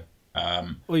 minutes or so.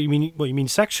 What you mean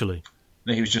sexually?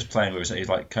 He was just playing with his, he was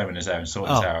like combing his hair and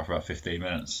sorting his hair out for about 15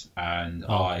 minutes, and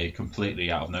I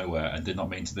completely out of nowhere and did not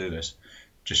mean to do this,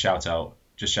 just shouted out,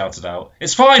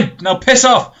 "It's fine, now piss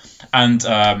off!" And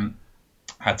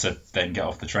had to then get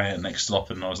off the train at the next stop,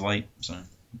 and I was late. So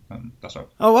that's right.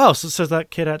 Oh wow! So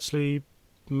that kid actually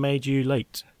made you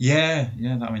late. Yeah.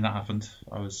 I mean that happened.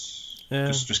 I was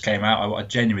just came out. I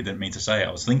genuinely didn't mean to say it.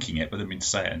 I was thinking it, but didn't mean to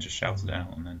say it, and just shouted it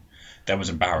out, and then was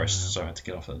embarrassed, so I had to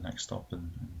get off at the next stop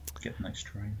and get the next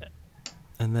train.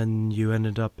 And then you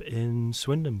ended up in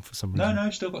Swindon for some reason. No,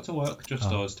 still got to work. Just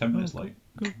I was 10 minutes late.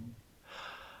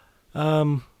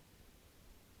 Cool.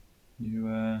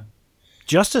 You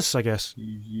Justice, I guess.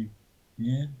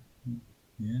 Yeah.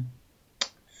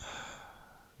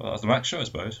 Well, that's the Max show, I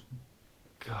suppose.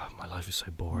 God, my life is so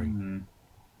boring.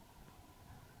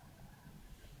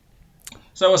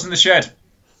 So what's in the shed?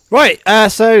 Right,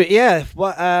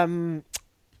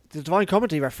 the Divine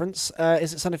Comedy reference,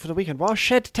 is it something for the weekend? Well, our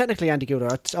shed, technically, Andy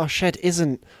Gilder, our shed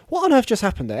isn't... What on earth just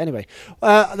happened there? Anyway,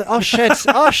 our shed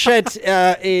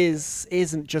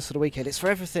isn't just for the weekend. It's for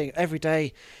everything, every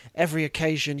day, every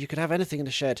occasion. You could have anything in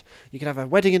the shed. You could have a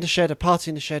wedding in the shed, a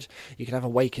party in the shed. You could have a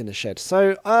wake in the shed.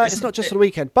 So it's not just for the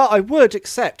weekend. But I would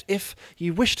accept, if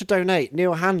you wish to donate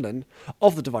Neil Hanlon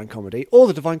of the Divine Comedy, or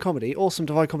the Divine Comedy, or some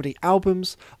Divine Comedy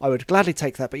albums, I would gladly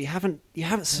take that. But you haven't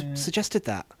suggested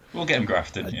that. We'll get him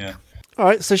grafted, yeah. All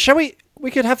right, so shall we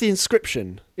could have the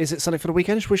inscription. Is it something for the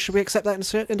weekend? Should we accept that in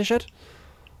the shed?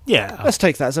 Yeah. Let's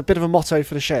take that as a bit of a motto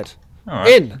for the shed. All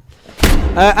right. In.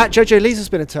 At Jojo Lee's has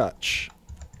been in touch.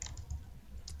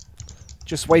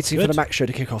 Just waiting for the Mac show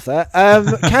to kick off there.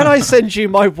 Can I send you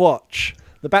my watch?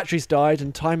 The battery's died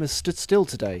and time has stood still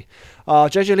today.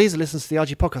 Jojo Lee's listens to the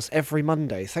RG podcast every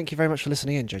Monday. Thank you very much for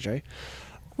listening in, Jojo.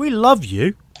 We love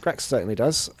you. Grex certainly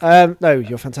does. No,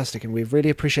 you're fantastic, and we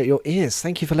really appreciate your ears.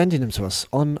 Thank you for lending them to us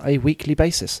on a weekly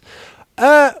basis.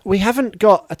 We haven't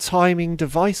got a timing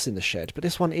device in the shed, but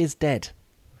this one is dead.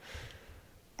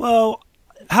 Well,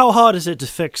 how hard is it to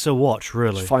fix a watch,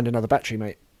 really? Just find another battery,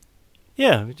 mate.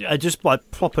 Yeah, I just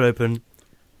plop it open,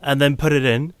 and then put it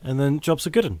in, and then job's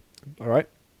a good one. All right.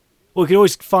 We could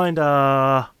always find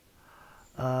a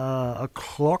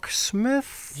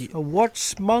clocksmith, a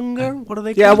watchmonger. What are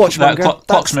they called? Yeah, a watchmonger.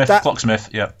 Clocksmith.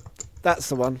 Yeah. That's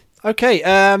the one. Okay.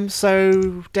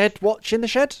 So dead watch in the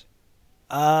shed.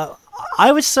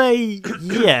 I would say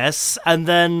yes, and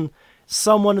then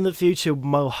someone in the future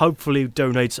will hopefully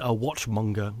donate a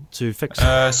watchmonger to fix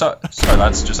it. Sorry,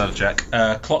 lads, just had a check.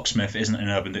 Clocksmith isn't in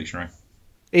Urban Dictionary.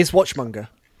 Is watchmonger.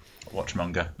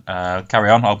 Watchmonger.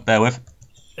 Carry on, I'll bear with.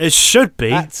 It should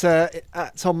be.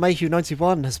 At Tom Mayhew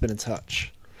 91 has been in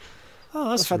touch. Oh,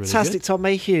 that's fantastic, really good. Tom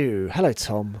Mayhew. Hello,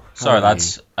 Tom. Sorry,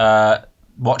 lads.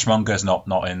 Watchmonger's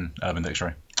not in Urban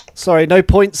Dictionary. Sorry, no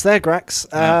points there, Grax.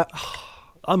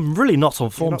 I'm really not on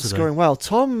form not today. Scoring well.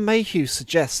 Tom Mayhew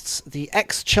suggests the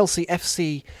ex-Chelsea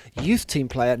FC youth team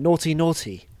player Naughty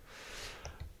Naughty.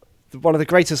 One of the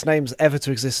greatest names ever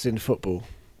to exist in football.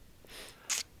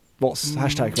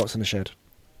 Hashtag what's in the shed?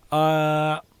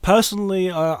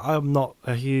 Personally, I'm not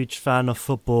a huge fan of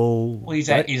football. Well, he's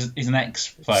an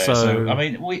ex-player, so I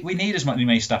mean, we need as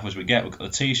many staff as we get. We've got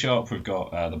the tea shop, we've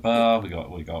got the bar, we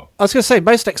got. I was going to say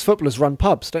most ex-footballers run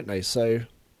pubs, don't they? So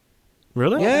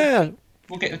really, yeah,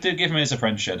 we'll give him his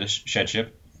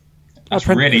apprenticeship. That's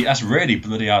really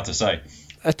bloody hard to say.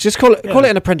 Just call it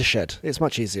an apprentice shed. It's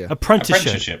much easier.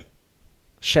 Apprenticeship.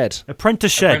 Shed.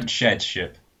 Apprentice shed.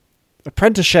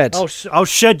 Apprentice shed. I'll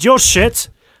shed your shit.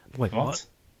 Wait, what?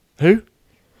 Who?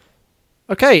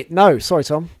 Okay, no, sorry,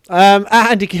 Tom.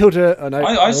 Andy Gilder. Oh, no,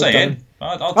 I say in.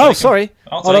 I'll take sorry. Him.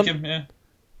 I'll take him. Yeah.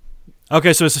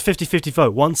 Okay, so it's a 50-50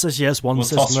 vote. One says yes, one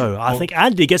says no. I think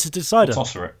Andy gets to decide it.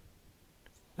 Tosser it.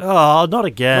 Oh, not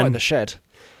again. Not in the shed.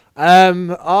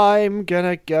 I'm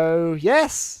gonna go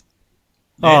yes.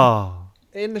 Oh.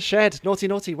 In the shed. Naughty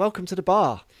Naughty, welcome to the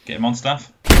bar. Get him on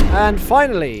staff. And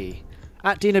finally,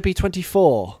 at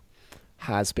DinoB24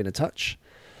 has been in touch.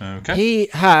 Okay. He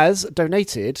has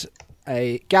donated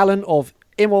a gallon of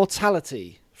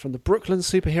immortality from the Brooklyn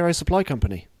Superhero Supply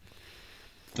Company.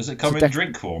 Does it come in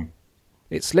drink form?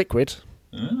 It's liquid.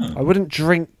 Oh. I wouldn't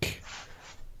drink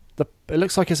it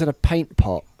looks like it's in a paint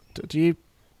pot.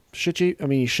 Should you? I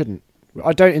mean, you shouldn't.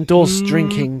 I don't endorse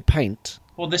drinking paint.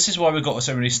 Well, this is why we've got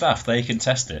so many staff. They can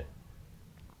test it.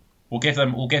 We'll give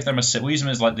them a sip. We'll use them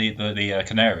as like the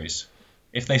canaries.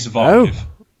 If they survive,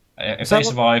 if they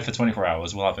survive for 24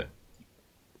 hours, we'll have it.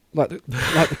 Like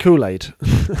the Kool-Aid.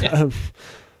 Yeah.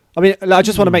 I mean, I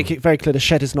just want to make it very clear: the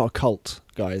Shed is not a cult,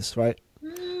 guys. Right?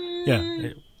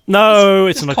 Yeah. No,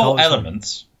 it's an cult occult.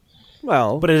 elements.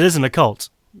 Well, But it isn't a cult.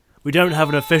 We don't have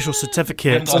an official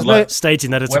certificate Haven't got a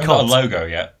stating that it's We a haven't got a cult. logo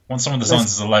yet. Once someone designs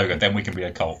us a logo, then we can be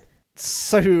a cult.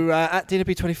 so at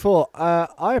DNB24,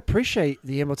 I appreciate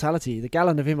the immortality, the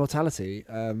gallon of immortality.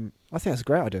 I think that's a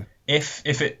great idea.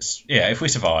 If we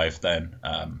survive, then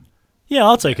Yeah,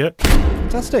 I'll take it.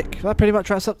 Fantastic. That pretty much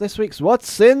wraps up this week's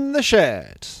What's in the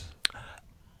Shed.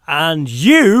 And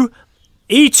you,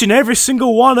 each and every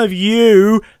single one of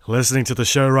you listening to the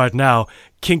show right now,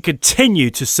 can continue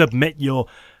to submit your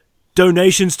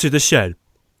donations to the shed.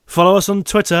 Follow us on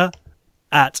Twitter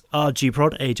at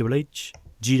RGProd, AHH,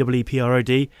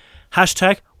 GWPROD,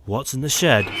 hashtag What's in the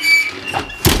Shed.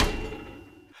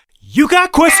 You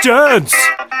got questions!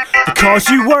 Because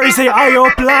you worries they are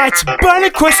your blight,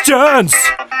 burning questions!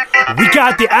 We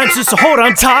got the answers, so hold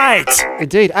on tight!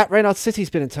 Indeed, at Reynard City's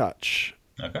been in touch.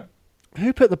 okay.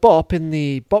 Who put the bop in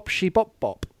the Bop She Bop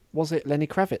Bop? Was it Lenny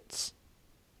Kravitz?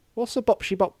 What's a Bop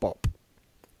She Bop Bop?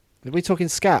 Are we talking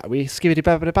scat? Are we skibbity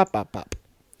bab bab bab bab?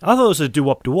 I thought it was a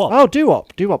doo-wop doo-wop. Oh,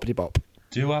 doo-wop, doo-wop bop.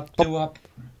 Do up, do up.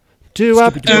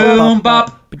 Doo-wop, Doom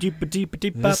bop.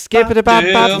 skibbity bab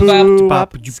bab boo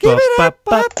bop. Have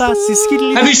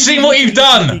you seen what you've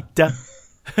done?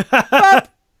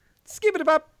 Skibbity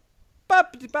bab bab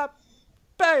bab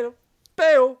bail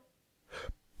bail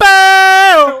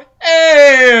Bow!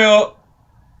 Ew.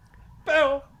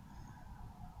 bail.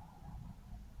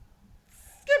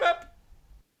 Skip up,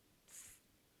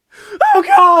 Oh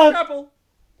God! apple.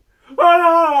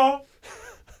 Oh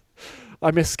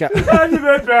I miss scat.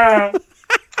 no!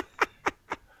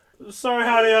 Sorry,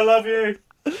 honey, I love you.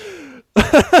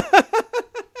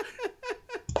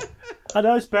 I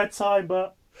know it's bedtime,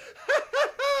 but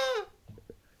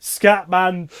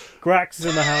Scatman Grax is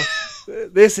in the house.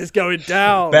 This is going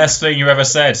down. Best thing you ever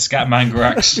said, Scatman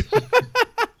Grax.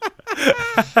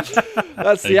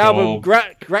 That's the Hey, album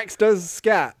dog. Grax Does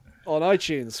Scat on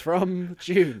iTunes from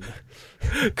June.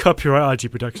 Copyright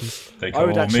IG Productions. They I call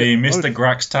would actually- me I would- Mr.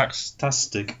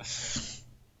 Grax-tastic.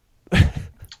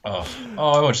 I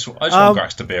just want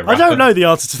Grax to be a rapper. I don't know the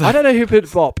answer to that. I don't know who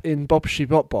put Bop in Bop She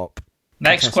Bop Bop.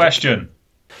 Next question.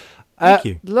 Thank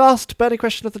you. Last burning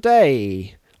question of the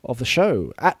day of the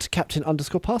show at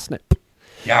Captain_Parsnip.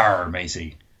 Yar,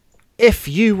 Macy. If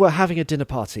you were having a dinner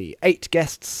party, 8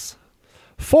 guests,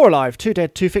 4 alive, 2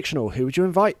 dead, 2 fictional, who would you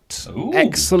invite? Ooh.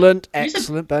 Excellent These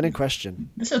are- burning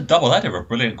question. This is a double header of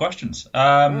brilliant questions.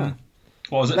 What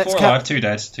was it? Let's 4 cap- alive, 2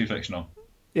 dead, 2 fictional.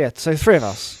 Yeah, so 3 of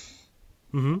us.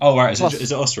 Oh, right. Plus-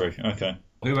 Is it us three? Okay.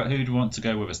 Who do you want to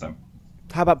go with us then?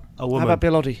 How about A woman. How about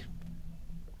Bill Oddie?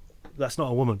 That's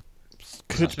not a woman.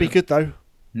 Could be good though.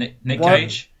 Nick Why-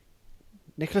 Cage?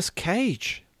 Nicolas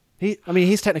Cage.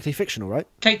 He's technically fictional, right?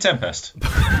 Kate Tempest.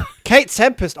 Kate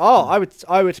Tempest. Oh,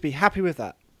 I would be happy with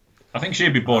that. I think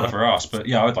she'd be bored of her ass, but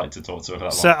yeah, I'd like to talk to her for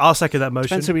that So long. I'll second that motion.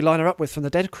 Depends who we line her up with from the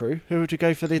dead crew. Who would you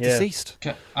go for the Yeah. deceased?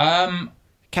 Okay.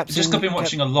 Captain. Just 'cause I've been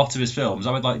watching a lot of his films.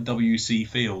 I would like W.C.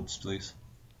 Fields, please.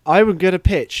 I would get a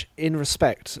pitch in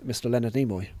respect, Mr. Leonard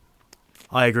Nimoy.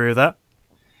 I agree with that.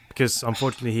 Because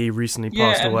unfortunately he recently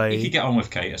Yeah, passed and away. he could get on with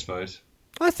Kate, I suppose.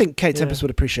 I think Kate Tempest would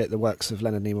appreciate the works of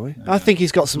Leonard Nimoy. I think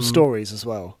he's got some stories as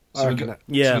well. So I we've reckon got,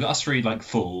 that- Yeah. so we've got us three like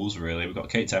fools, really. We've got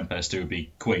Kate Tempest, who would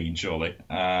be Queen, surely.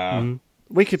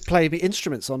 we could play the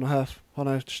instruments on her.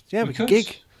 Yeah, we could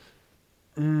gig.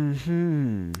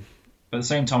 But at the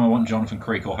same time, I want Jonathan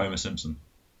Creek or Homer Simpson.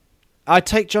 I'd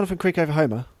take Jonathan Creek over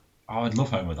Homer. Oh, I'd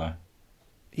love Homer though.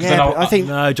 Yeah, then but I'll- I think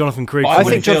No, Jonathan Creek. I I wouldn't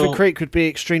think Jonathan feel- Creek would be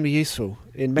extremely useful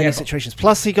in many Yeah, but- situations.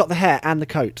 Plus, he got the hair and the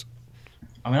coat.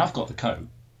 I mean, I've got the coat.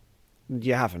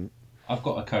 You haven't. I've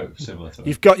got a coat similar to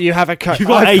it. You have a coat. You've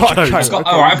got I've a got coat. a coat.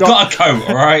 All right, I've got a coat.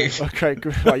 All right. Okay,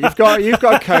 good. Right, you've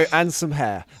got a coat and some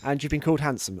hair, and you've been called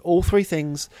handsome. All 3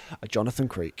 things are Jonathan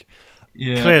Creek.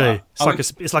 Yeah. Clearly, I would-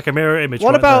 it's like a mirror image.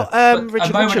 What right about there. but Richard at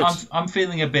the moment, Richards? I'm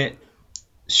feeling a bit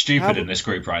stupid How- in this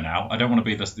group right now. I don't want to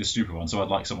be the stupid one, so I'd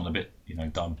like someone a bit,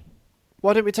 dumb.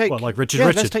 Why don't we take? What, like Richard yeah,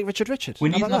 Richard? let's take Richard Richard. We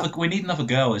How need about another. that? We need another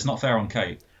girl. It's not fair on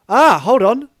Kate. Hold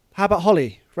on. How about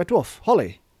Holly? Red Dwarf.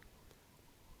 Holly.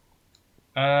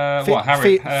 What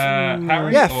Harry?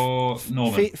 Harry yeah, or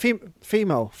Norman?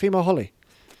 Female Holly.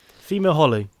 Female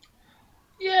Holly.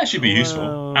 Yeah, she'd be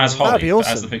useful as That'd Holly, be as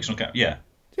awesome. the fictional character. Yeah.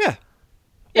 Yeah.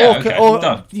 Yeah. Or- Okay. or-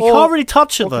 done. You can't really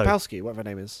touch it Or though. Kapowski, whatever her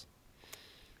name is.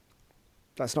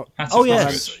 That's not That's Oh just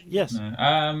not yes, good. yes.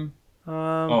 No.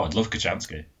 Oh, I'd love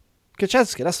Kachansky.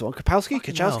 Kachansky. That's the one. Kapowski.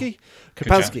 Fucking hell. Kachansky.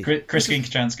 Kapowski. Christine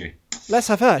Kachansky. Let's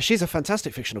have her. She's a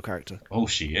fantastic fictional character. Oh,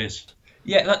 she is.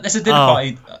 Yeah, there's a dinner Oh.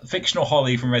 party. Fictional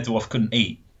Holly from Red Dwarf couldn't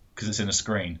eat because it's in a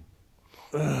screen.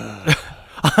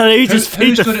 And he just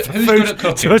feeds who's the good food at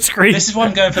cooking? to a screen. This is why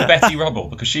I'm going for Betty Rubble,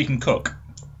 because she can cook.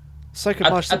 So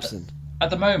can Marge Simpson. At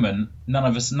the moment, none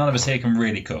of us here can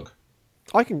really cook.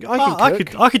 I can I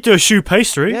cook. could do a choux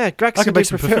pastry. Yeah, Greg's I can could make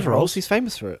do some profiteroles. He's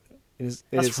famous for it.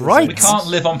 That's right. We can't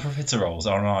live on profiteroles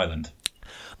on an island.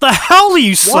 The hell are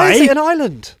you saying? Why is it an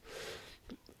island?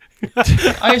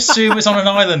 I assume it's on an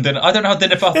island, and I don't know how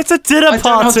dinner parties. It's a dinner I don't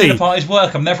know how party. dinner parties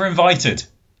work. I'm never invited.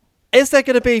 Is there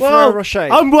going to be Well, Ferrero Rocher?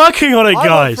 I'm working on it, I want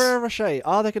guys. Ferrero Rocher.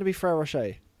 Are there going to be Ferrero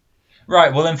Rocher?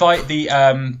 Right, we'll invite the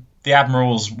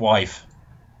admiral's wife,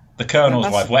 the colonel's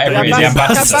wife, whatever The it is, the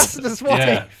ambassador's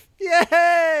ambassador. wife.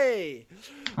 Yay!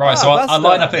 Right, so our ambassador.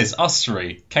 lineup is us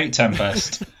three: Kate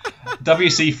Tempest,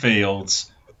 W.C.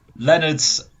 Fields, Leonard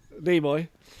Nimoy.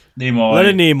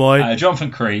 Leonard Nimoy.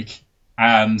 Jonathan Creek,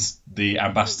 and the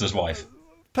ambassador's wife.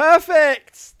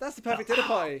 Perfect! That's the perfect dinner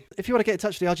party. If you want to get in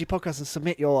touch with the RG Podcast and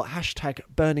submit your hashtag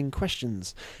burning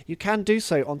questions, you can do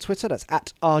so on Twitter, that's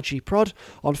at RGProd.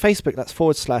 On Facebook, that's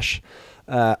 /RGProd.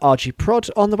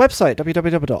 On the website,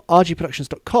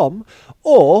 www.rgproductions.com,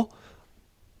 or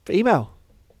for email,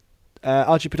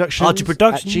 rgproductions at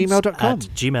gmail.com.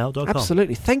 gmail.com.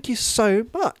 Absolutely. Thank you so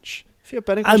much for your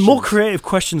burning And questions. more creative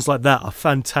questions like that are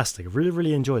fantastic. I really,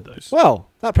 really enjoyed those. Well,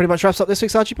 that pretty much wraps up this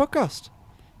week's RG Podcast.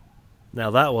 Now,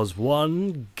 that was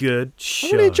one good show.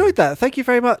 I really enjoyed that. Thank you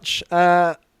very much,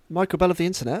 Michael Bell of the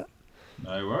Internet.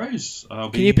 No worries. I'll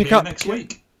Can be you pick here up- next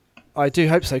week. I do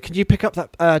hope so. Can you pick up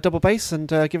that double bass and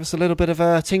give us a little bit of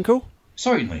a tinkle?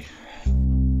 Certainly.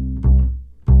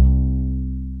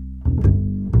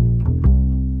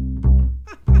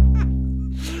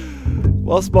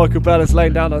 Whilst Michael Bell is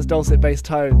laying down those dulcet bass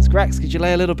tones, Grax, could you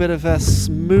lay a little bit of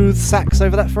smooth sax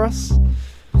over that for us?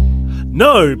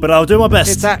 No, but I'll do my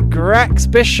best. It's at Grax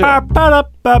Bishop.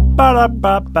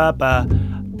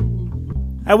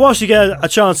 And whilst you get a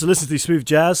chance to listen to these smooth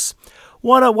jazz,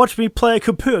 why not watch me play a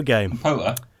computer game?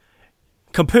 Potter.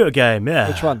 Computer game, yeah.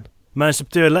 Which one? Managed to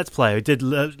do a Let's Play. We did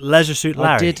Leisure Suit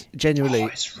Larry. I did genuinely Oh,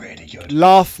 it's really good.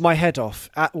 laugh my head off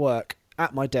at work,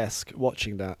 at my desk,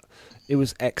 watching that. It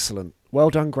was excellent. Well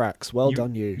done, Grax. Well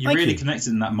done, you. You Thank really you. connected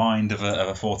in that mind of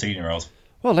a 14-year-old.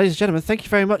 Well, ladies and gentlemen, thank you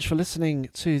very much for listening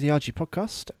to the RG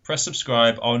Podcast. Press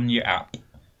subscribe on your app,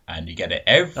 and you get it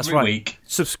every That's right. week.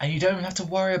 And you don't even have to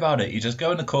worry about it. You just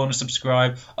go in the corner,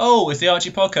 subscribe. Oh, is the Archie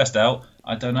podcast out?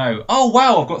 I don't know. Oh,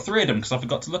 wow, I've got 3 of them because I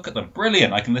forgot to look at them.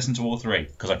 Brilliant. I can listen to all 3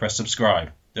 because I pressed subscribe.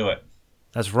 Do it.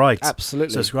 That's right.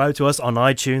 Absolutely. Subscribe to us on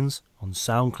iTunes, on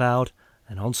SoundCloud,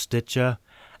 and on Stitcher.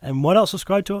 And why not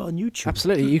subscribe to it on YouTube?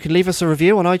 Absolutely. You can leave us a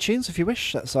review on iTunes if you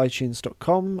wish. That's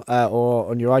itunes.com or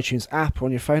on your iTunes app or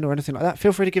on your phone or anything like that.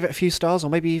 Feel free to give it a few stars or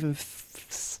maybe even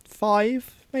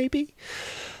 5, maybe.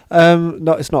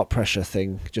 No, it's not a pressure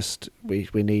thing. Just we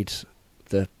need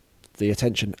the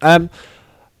attention.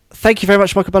 Thank you very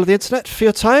much, Michael Bell of the Internet, for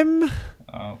your time.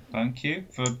 Oh, thank you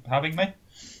for having me.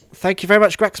 Thank you very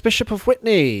much, Grax Bishop of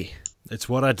Whitney. It's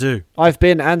what I do. I've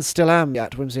been and still am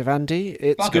at Whimsy of Andy.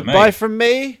 It's Bugger goodbye me. from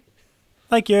me.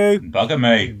 Thank you. Bugger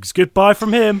me. It's goodbye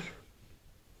from him.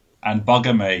 And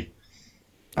bugger me.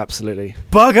 Absolutely.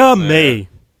 Bugger me.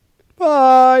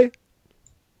 Bye.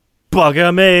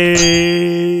 Bugger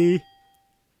me.